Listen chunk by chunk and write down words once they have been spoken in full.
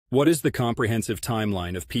What is the comprehensive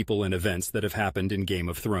timeline of people and events that have happened in Game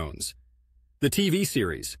of Thrones? The TV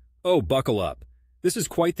series. Oh, buckle up. This is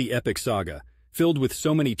quite the epic saga, filled with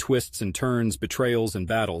so many twists and turns, betrayals and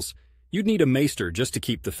battles. You'd need a maester just to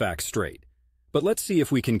keep the facts straight. But let's see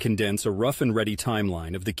if we can condense a rough and ready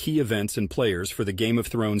timeline of the key events and players for the Game of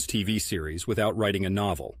Thrones TV series without writing a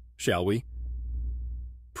novel, shall we?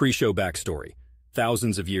 Pre-show backstory.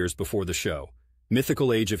 Thousands of years before the show.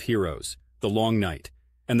 Mythical age of heroes, the Long Night,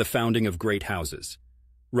 and the founding of great houses.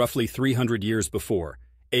 Roughly 300 years before,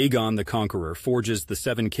 Aegon the Conqueror forges the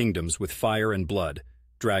Seven Kingdoms with fire and blood,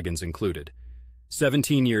 dragons included.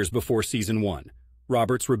 17 years before Season 1,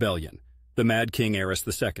 Robert's Rebellion, the Mad King Aerys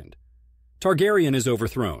II. Targaryen is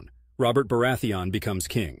overthrown, Robert Baratheon becomes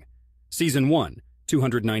king. Season 1,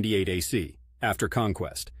 298 AC, after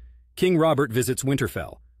conquest. King Robert visits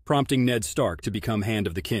Winterfell, prompting Ned Stark to become Hand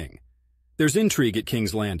of the King. There's intrigue at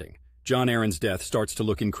King's Landing. Jon Arryn's death starts to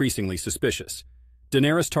look increasingly suspicious.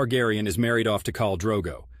 Daenerys Targaryen is married off to Khal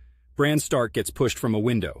Drogo. Bran Stark gets pushed from a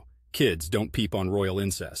window. Kids don't peep on royal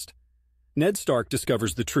incest. Ned Stark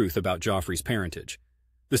discovers the truth about Joffrey's parentage.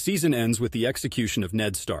 The season ends with the execution of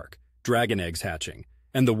Ned Stark, dragon eggs hatching,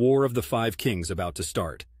 and the War of the Five Kings about to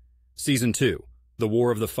start. Season 2, the War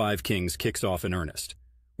of the Five Kings kicks off in earnest.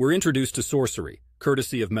 We're introduced to sorcery,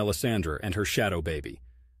 courtesy of Melisandre and her shadow baby.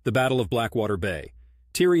 The Battle of Blackwater Bay.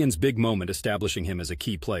 Tyrion's big moment establishing him as a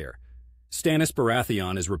key player. Stannis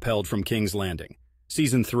Baratheon is repelled from King's Landing.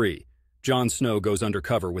 Season 3, Jon Snow goes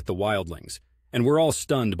undercover with the Wildlings, and we're all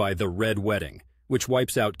stunned by the Red Wedding, which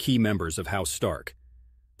wipes out key members of House Stark.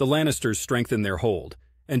 The Lannisters strengthen their hold,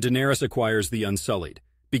 and Daenerys acquires the Unsullied,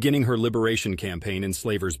 beginning her liberation campaign in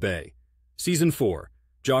Slaver's Bay. Season 4,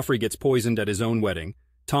 Joffrey gets poisoned at his own wedding,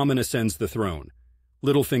 Tommen ascends the throne.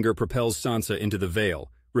 Littlefinger propels Sansa into the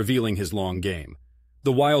Vale, revealing his long game.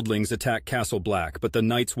 The Wildlings attack Castle Black, but the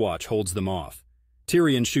Night's Watch holds them off.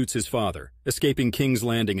 Tyrion shoots his father, escaping King's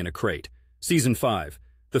Landing in a crate. Season 5,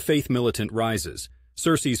 the Faith Militant rises.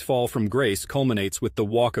 Cersei's fall from grace culminates with the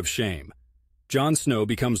Walk of Shame. Jon Snow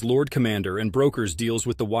becomes Lord Commander and brokers deals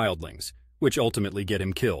with the Wildlings, which ultimately get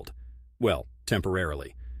him killed. Well,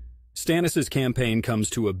 temporarily. Stannis' campaign comes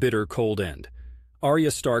to a bitter, cold end. Arya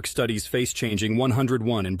Stark studies face-changing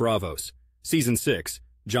 101 in Braavos. Season 6,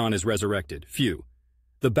 Jon is resurrected. Phew.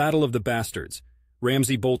 The Battle of the Bastards.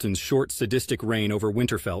 Ramsay Bolton's short, sadistic reign over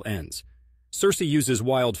Winterfell ends. Cersei uses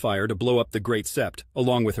wildfire to blow up the Great Sept,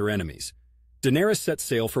 along with her enemies. Daenerys sets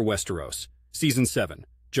sail for Westeros. Season 7,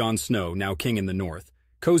 Jon Snow, now king in the north,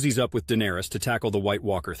 cozies up with Daenerys to tackle the White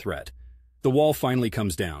Walker threat. The wall finally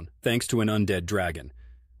comes down, thanks to an undead dragon.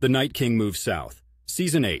 The Night King moves south.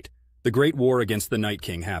 Season 8, the Great War against the Night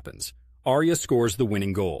King happens. Arya scores the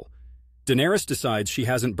winning goal. Daenerys decides she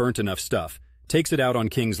hasn't burnt enough stuff, takes it out on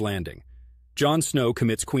King's Landing. Jon Snow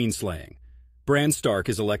commits queenslaying. Bran Stark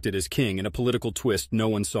is elected as king in a political twist no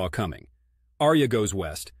one saw coming. Arya goes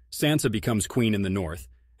west, Sansa becomes queen in the north,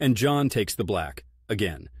 and Jon takes the black,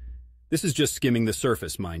 again. This is just skimming the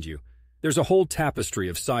surface, mind you. There's a whole tapestry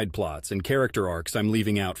of side plots and character arcs I'm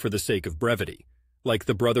leaving out for the sake of brevity, like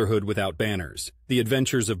the Brotherhood without banners, the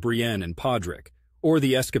adventures of Brienne and Podrick, or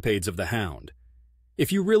the escapades of the Hound.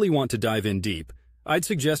 If you really want to dive in deep, I'd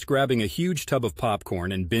suggest grabbing a huge tub of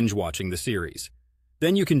popcorn and binge-watching the series.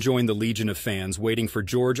 Then you can join the legion of fans waiting for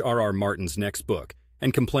George R.R. Martin's next book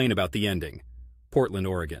and complain about the ending. Portland,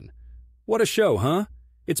 Oregon. What a show, huh?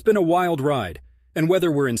 It's been a wild ride, and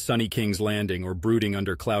whether we're in sunny King's Landing or brooding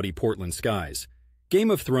under cloudy Portland skies,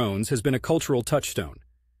 Game of Thrones has been a cultural touchstone.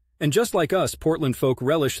 And just like us, Portland folk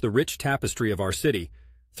relish the rich tapestry of our city,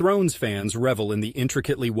 Thrones fans revel in the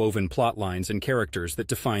intricately woven plot lines and characters that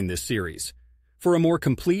define this series. For a more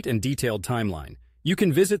complete and detailed timeline, you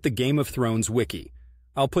can visit the Game of Thrones Wiki.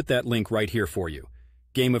 I'll put that link right here for you.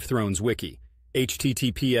 Game of Thrones Wiki.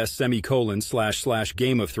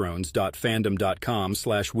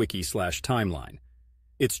 https://gameofthrones.fandom.com/wiki/timeline.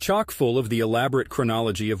 It's chock full of the elaborate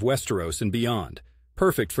chronology of Westeros and beyond,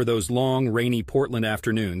 perfect for those long, rainy Portland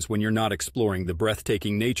afternoons when you're not exploring the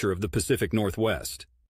breathtaking nature of the Pacific Northwest.